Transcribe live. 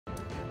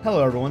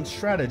Hello everyone,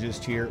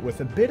 Strategist here with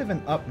a bit of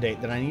an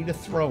update that I need to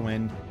throw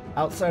in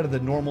outside of the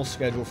normal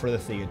schedule for the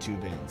Thea 2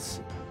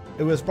 vids.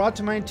 It was brought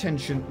to my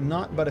attention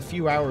not but a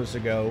few hours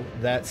ago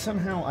that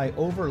somehow I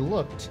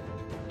overlooked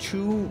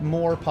two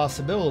more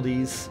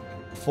possibilities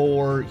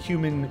for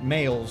human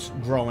males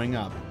growing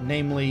up,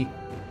 namely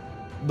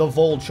the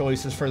Vohl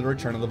choices for the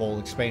Return of the Vohl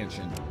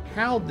expansion.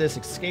 How this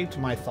escaped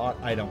my thought,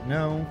 I don't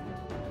know,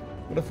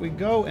 but if we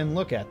go and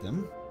look at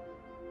them,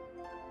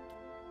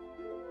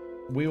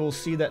 we will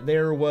see that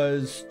there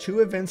was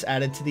 2 events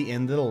added to the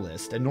end of the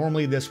list, and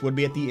normally this would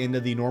be at the end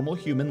of the normal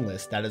human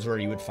list. That is where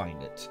you would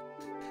find it.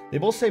 They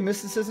both say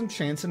mysticism,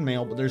 chance, and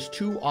male, but there's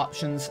 2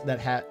 options that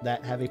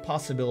have a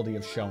possibility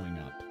of showing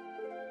up.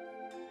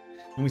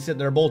 And we said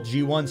they're both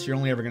G1, so you're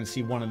only ever going to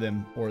see one of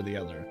them or the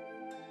other.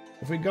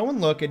 If we go and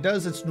look, it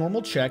does its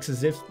normal checks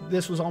as if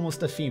this was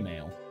almost a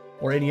female,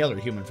 or any other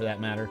human for that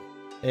matter.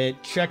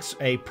 It checks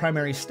a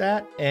primary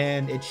stat,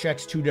 and it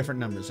checks 2 different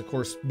numbers. Of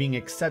course, being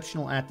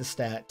exceptional at the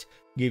stat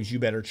gives you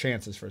better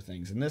chances for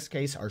things. In this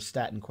case, our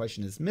stat in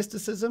question is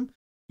mysticism.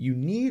 You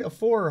need a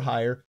 4 or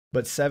higher,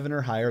 but 7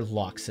 or higher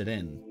locks it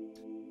in.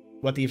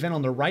 What the event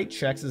on the right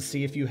checks is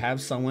see if you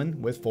have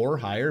someone with 4 or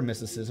higher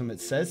mysticism.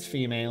 It says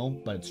female,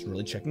 but it's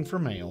really checking for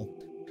male.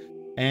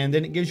 And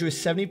then it gives you a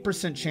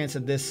 70% chance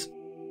of this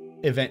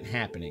event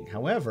happening.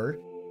 However,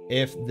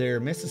 if their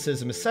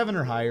mysticism is 7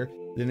 or higher,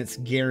 then it's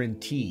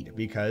guaranteed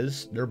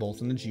because they're both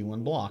in the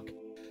G1 block.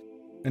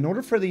 In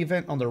order for the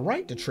event on the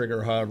right to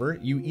trigger, however,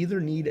 you either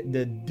need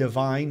the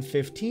Divine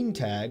 15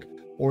 tag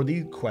or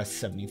the Quest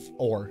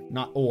 74,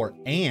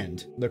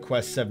 and the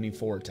Quest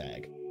 74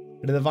 tag.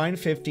 The Divine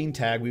 15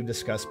 tag we've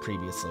discussed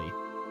previously.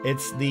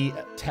 It's the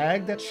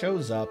tag that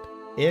shows up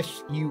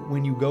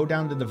when you go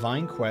down to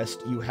Divine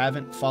Quest, you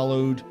haven't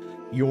followed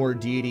your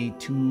deity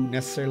to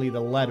necessarily the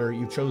letter,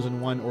 you've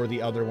chosen one or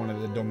the other one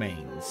of the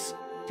domains.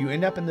 If you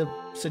end up in the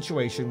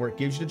situation where it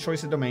gives you the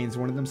choice of domains,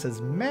 one of them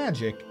says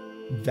magic,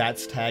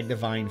 that's tag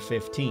Divine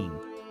 15.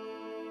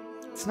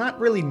 It's not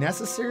really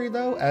necessary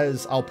though,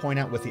 as I'll point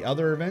out with the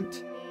other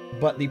event,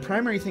 but the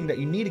primary thing that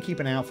you need to keep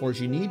an eye out for is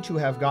you need to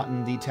have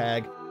gotten the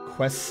tag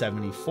Quest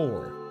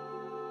 74.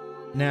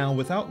 Now,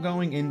 without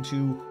going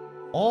into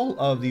all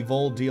of the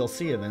Vohl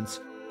DLC events,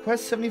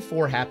 Quest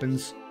 74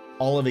 happens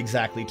all of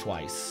exactly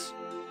twice.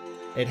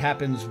 It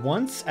happens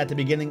once at the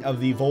beginning of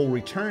the Vohl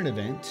Return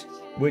event,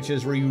 which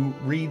is where you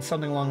read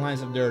something along the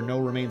lines of there are no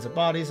remains of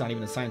bodies, not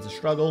even the signs of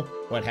struggle,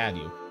 what have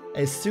you.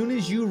 As soon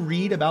as you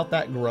read about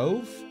that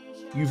grove,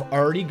 you've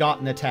already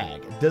gotten a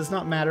tag. It does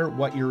not matter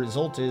what your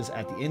result is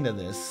at the end of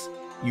this,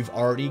 you've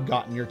already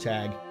gotten your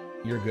tag,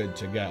 you're good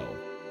to go.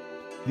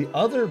 The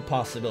other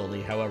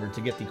possibility, however,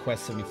 to get the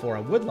Quest 74 I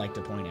would like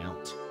to point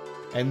out,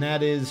 and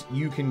that is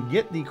you can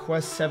get the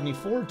Quest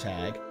 74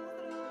 tag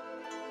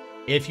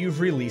if you've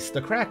released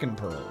the Kraken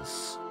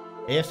Pearls.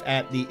 If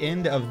at the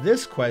end of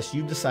this quest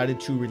you've decided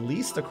to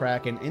release the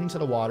Kraken into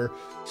the water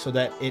so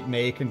that it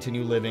may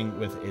continue living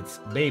with its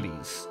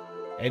babies.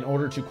 In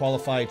order to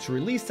qualify to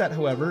release that,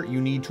 however, you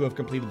need to have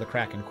completed the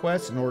Kraken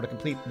quest. In order to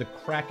complete the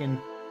Kraken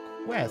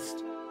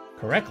quest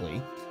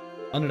correctly,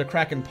 under the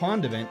Kraken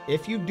Pond event,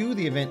 if you do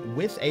the event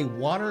with a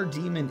water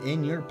demon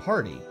in your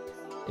party,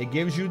 it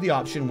gives you the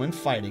option when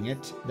fighting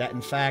it that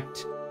in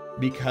fact,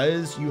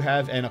 because you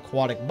have an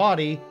aquatic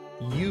body,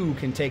 you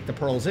can take the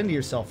pearls into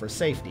yourself for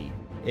safety.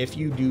 If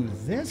you do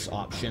this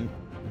option,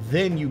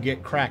 then you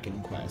get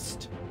Kraken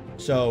Quest.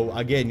 So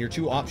again, your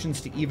 2 options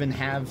to even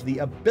have the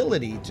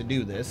ability to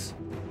do this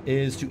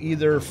is to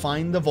either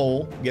find the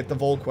Vohl, get the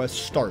Vohl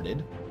quest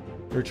started,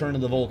 return to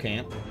the Vohl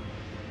camp,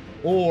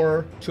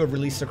 or to have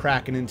released the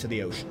Kraken into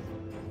the ocean.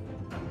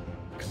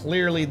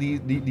 Clearly,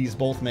 these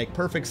both make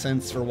perfect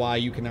sense for why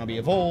you can now be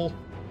a Vohl.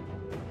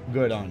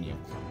 Good on you.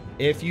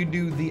 If you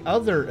do the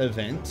other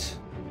event,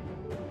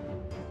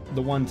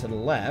 the one to the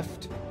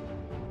left,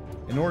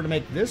 in order to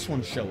make this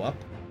one show up,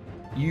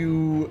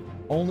 you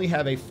only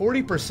have a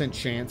 40%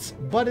 chance,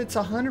 but it's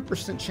a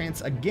 100%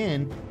 chance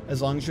again,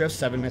 as long as you have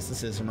 7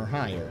 mysticism or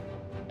higher.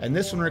 And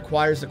this one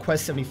requires the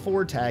Quest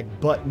 74 tag,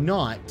 but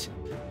not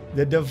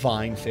the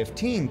Divine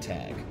 15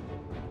 tag.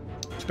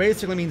 Which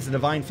basically means the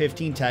Divine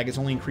 15 tag is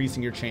only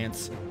increasing your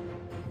chance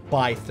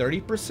by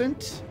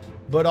 30%,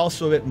 but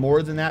also a bit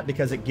more than that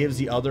because it gives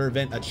the other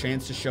event a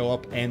chance to show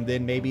up and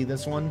then maybe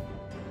this one.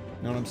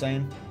 You know what I'm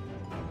saying?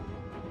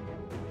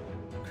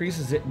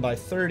 Increases it by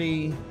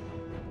 30.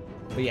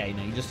 But yeah,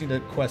 you just need a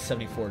Quest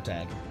 74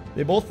 tag.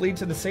 They both lead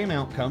to the same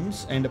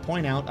outcomes, and to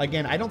point out,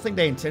 again, I don't think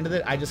they intended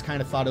it, I just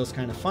kind of thought it was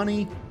kind of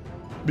funny,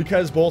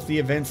 because both the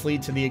events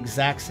lead to the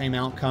exact same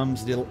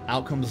outcomes, the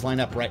outcomes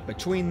line up right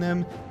between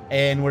them,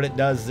 and what it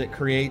does is it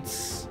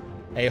creates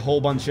a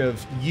whole bunch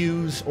of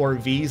U's or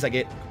V's that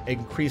get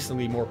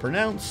increasingly more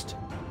pronounced.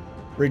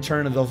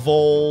 Return of the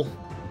Vohl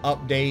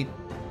update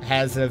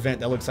has an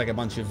event that looks like a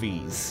bunch of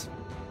V's.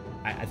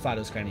 I thought it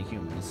was kind of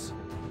humorous.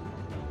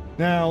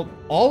 Now,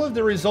 all of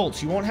the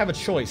results, you won't have a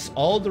choice.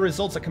 All of the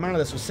results that come out of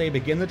this will say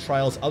begin the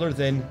trials other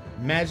than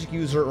magic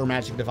user or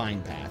magic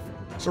divine path.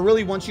 So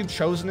really, once you've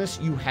chosen this,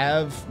 you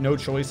have no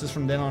choices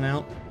from then on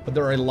out, but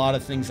there are a lot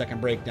of things that can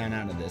break down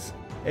out of this.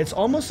 It's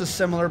almost a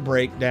similar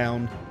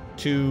breakdown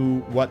to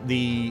what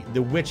the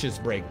witch's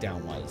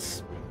breakdown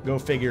was. Go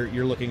figure,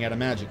 you're looking at a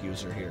magic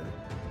user here.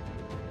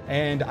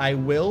 And I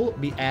will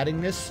be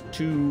adding this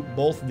to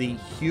both the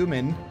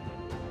human,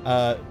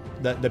 the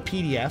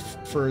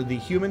PDF for the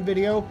human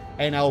video,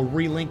 and I'll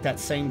relink that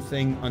same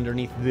thing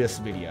underneath this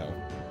video,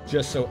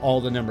 just so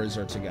all the numbers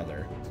are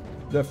together.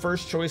 The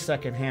first choice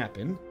that can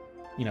happen,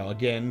 you know,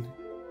 again,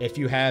 if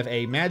you have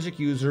a magic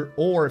user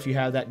or if you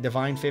have that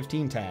Divine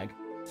 15 tag,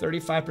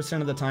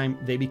 35% of the time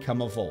they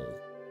become a Vohl.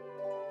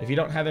 If you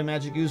don't have a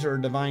magic user or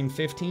Divine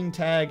 15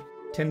 tag,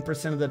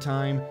 10% of the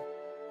time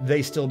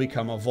they still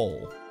become a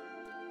Vohl.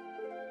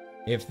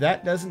 If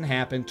that doesn't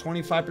happen,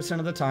 25%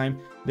 of the time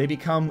they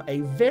become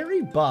a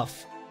very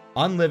buff,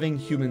 unliving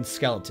human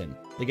skeleton.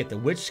 They get the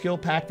Witch skill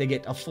pack, they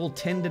get a full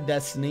 10 to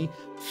Destiny,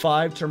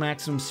 5 to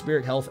maximum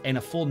spirit health, and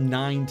a full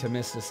 9 to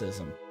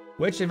mysticism.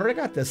 Which, they've already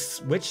got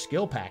this Witch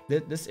skill pack.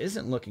 This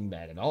isn't looking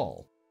bad at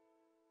all.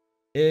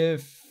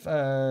 If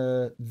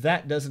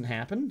that doesn't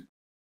happen,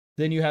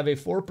 then you have a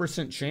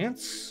 4%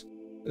 chance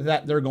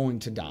that they're going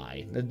to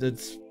die.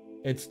 It's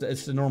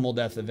the normal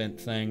death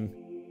event thing.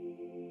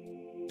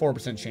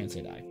 4% chance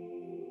they die.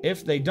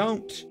 If they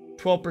don't,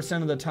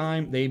 12% of the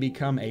time they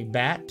become a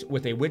bat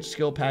with a Witch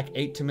skill pack,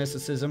 8 to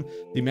mysticism,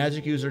 the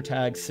magic user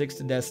tag, 6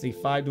 to destiny,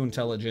 5 to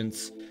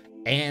intelligence,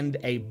 and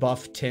a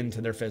buff 10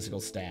 to their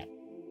physical stat.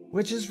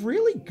 Which is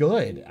really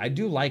good. I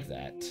do like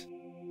that.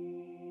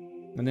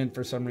 And then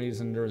for some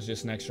reason there was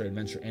just an extra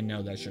adventure and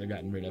no, that I should have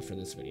gotten rid of for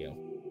this video.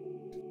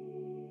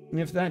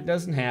 And if that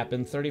doesn't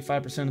happen,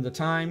 35% of the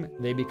time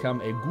they become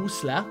a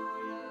Gusla.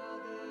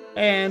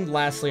 And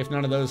lastly, if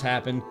none of those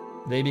happen,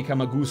 they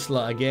become a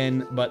Gusla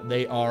again, but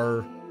they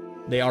are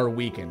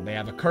weakened. They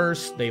have a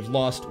curse, they've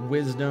lost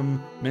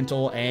wisdom,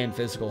 mental, and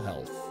physical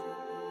health.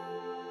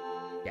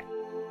 Yeah.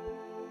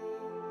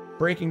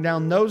 Breaking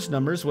down those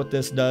numbers, what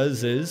this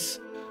does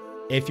is,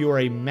 if you are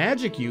a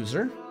magic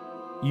user,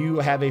 you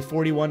have a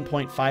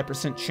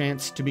 41.5%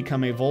 chance to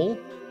become a Vohl,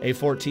 a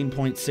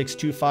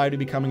 14.625 to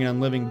becoming an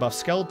unliving buff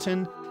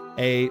skeleton,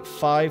 a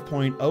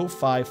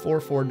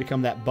 5.0544 to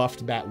become that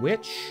buffed bat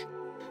witch,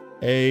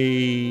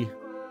 a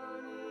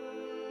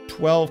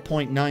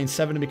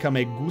 12.97 to become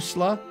a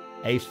Gusla,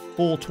 a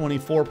full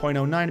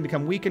 24.09 to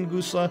become weakened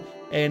Gusla,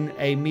 and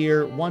a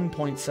mere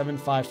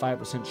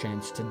 1.755%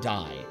 chance to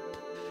die.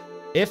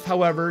 If,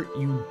 however,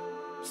 you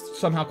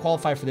somehow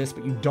qualify for this,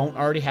 but you don't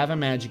already have a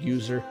magic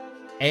user,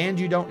 and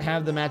you don't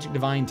have the magic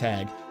divine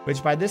tag,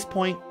 which by this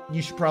point,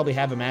 you should probably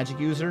have a magic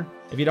user.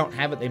 If you don't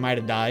have it, they might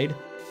have died.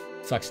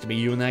 Sucks to be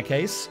you in that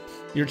case.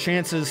 Your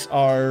chances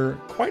are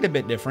quite a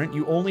bit different.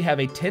 You only have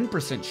a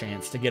 10%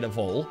 chance to get a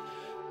Vohl,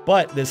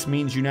 but this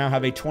means you now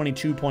have a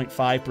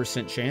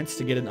 22.5% chance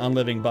to get an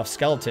unliving buff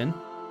skeleton,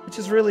 which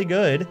is really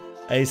good.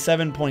 A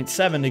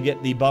 7.7 to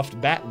get the buffed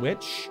bat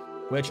witch,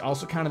 which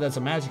also counted as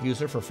a magic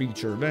user for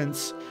future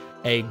events.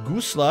 A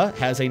Gusla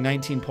has a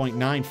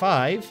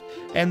 19.95,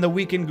 and the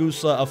weakened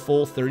Gusla a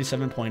full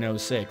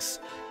 37.06.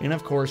 And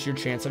of course, your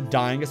chance of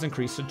dying is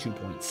increased to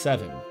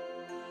 2.7.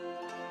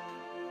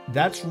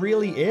 That's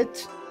really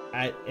it.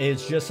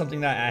 It's just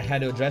something that I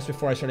had to address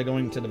before I started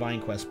going to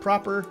Divine Quest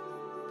proper.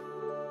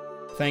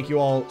 Thank you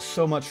all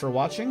so much for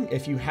watching.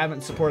 If you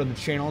haven't supported the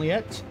channel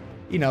yet,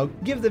 you know,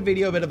 give the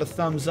video a bit of a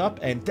thumbs up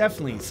and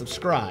definitely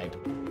subscribe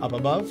up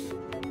above.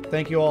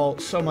 Thank you all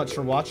so much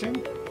for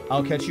watching.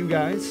 I'll catch you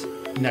guys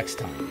next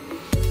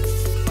time.